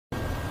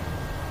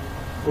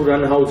who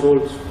run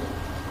households.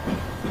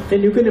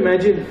 And you can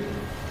imagine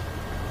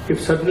if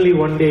suddenly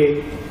one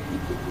day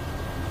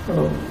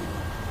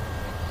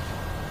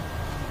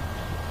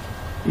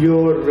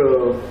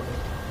your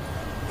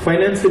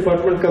finance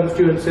department comes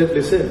to you and says,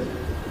 listen,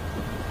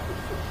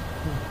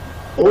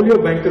 all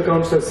your bank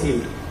accounts are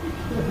sealed.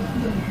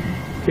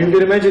 You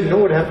can imagine,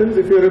 what happens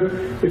if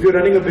you're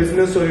running a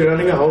business or you're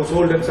running a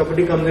household and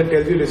somebody comes and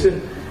tells you,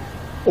 listen,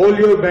 all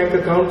your bank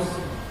accounts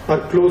are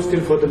closed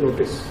till further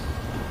notice.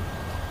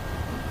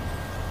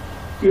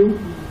 You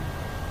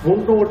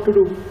won't know what to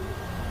do.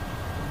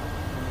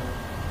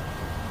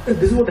 And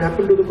this is what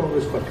happened to the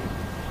Congress party.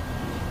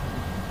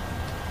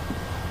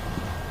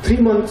 3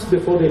 months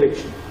before the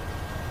election,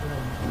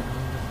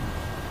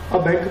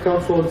 our bank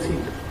accounts were all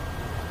sealed.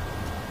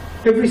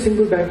 Every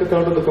single bank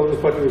account of the Congress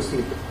party was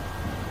sealed.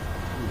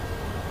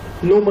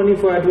 No money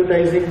for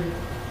advertising,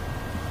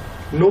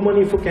 no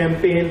money for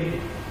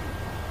campaign,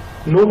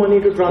 no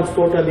money to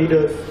transport our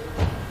leaders.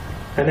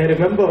 And I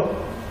remember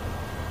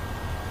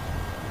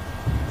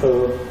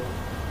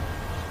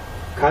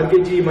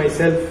Kharge ji,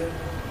 myself,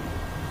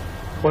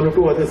 one or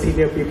two other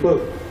senior people,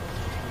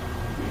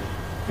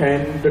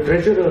 and the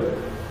treasurer.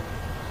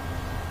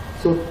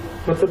 So,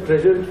 मतलब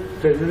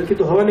treasurer की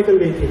तो हवा निकल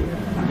गई थी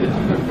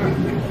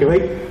कि भाई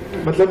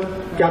मतलब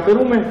क्या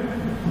करूं मैं,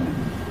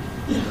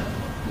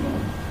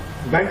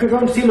 बैंक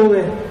अकाउंट सील हो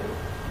गए.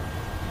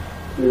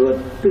 We were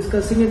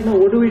discussing it now.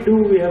 What do?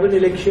 We have an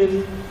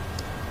election.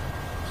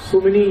 So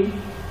many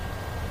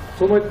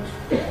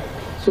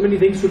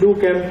things to do,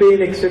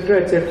 campaign,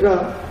 etc.,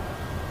 etc.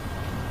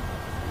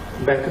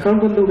 Bank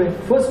account बंद हो गए.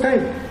 First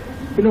time,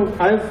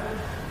 I've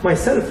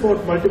myself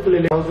fought multiple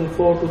elections,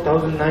 2004,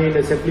 2009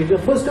 assembly. The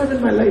first time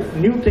in my life,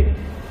 new thing.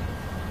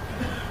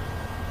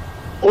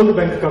 All the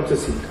bank accounts are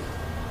sealed.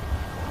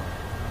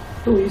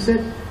 So he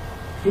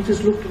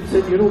just looked and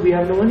said, we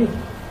have no money.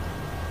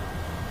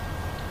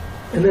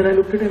 And then I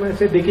looked at him and I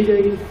said, देखी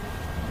जाएगी,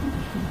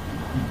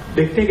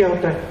 देखते क्या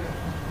होता है.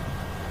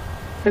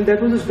 And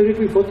that was the spirit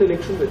we fought the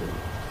election with.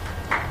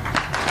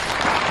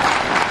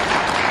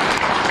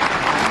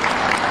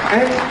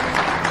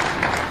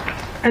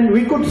 And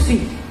we could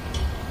see,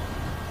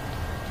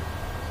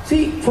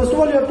 first of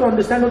all, you have to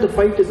understand what the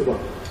fight is about.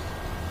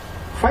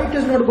 Fight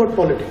is not about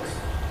politics.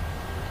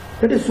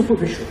 That is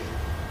superficial.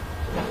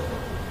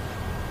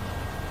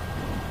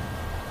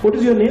 What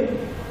is your name?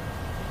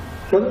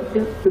 Brother,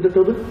 yeah, with the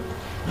turban.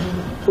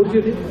 What is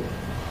your name?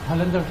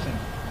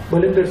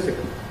 Balinder Singh.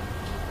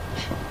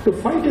 The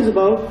fight is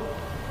about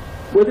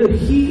whether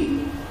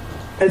he,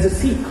 as a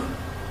Sikh,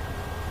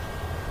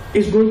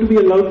 is going to be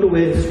allowed to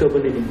wear his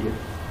turban in India.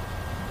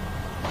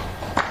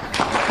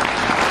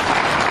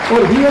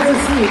 Or he, as a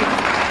Sikh,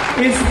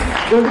 is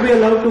going to be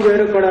allowed to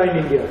wear a kada in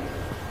India.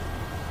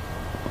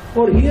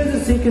 Or he, as a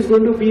Sikh, is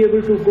going to be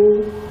able to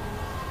go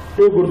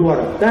to a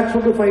Gurdwara. That's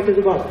what the fight is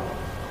about.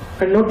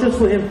 And not just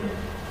for him.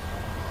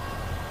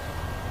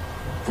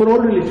 For all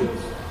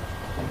religions.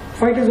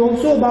 Fight is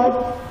also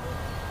about,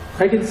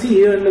 I can see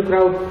here in the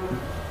crowd,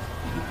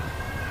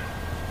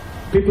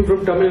 people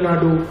from Tamil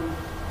Nadu,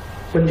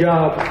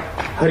 Punjab,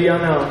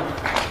 Haryana.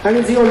 I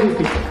can see all these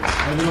people.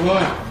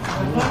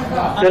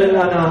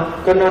 Telangana,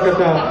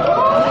 Karnataka,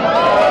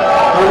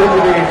 Andhra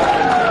Pradesh.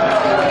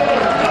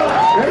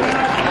 Right?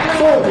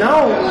 So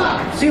now,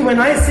 see, when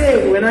I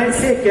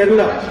say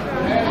Kerala,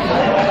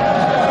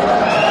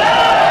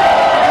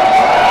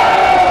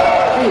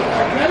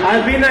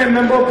 I've been a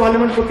member of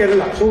parliament for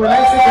Kerala. So when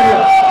I say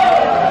Kerala,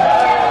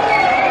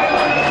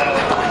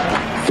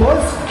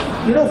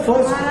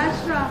 first,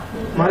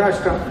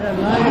 Maharashtra,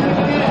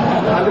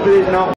 Andhra Pradesh now.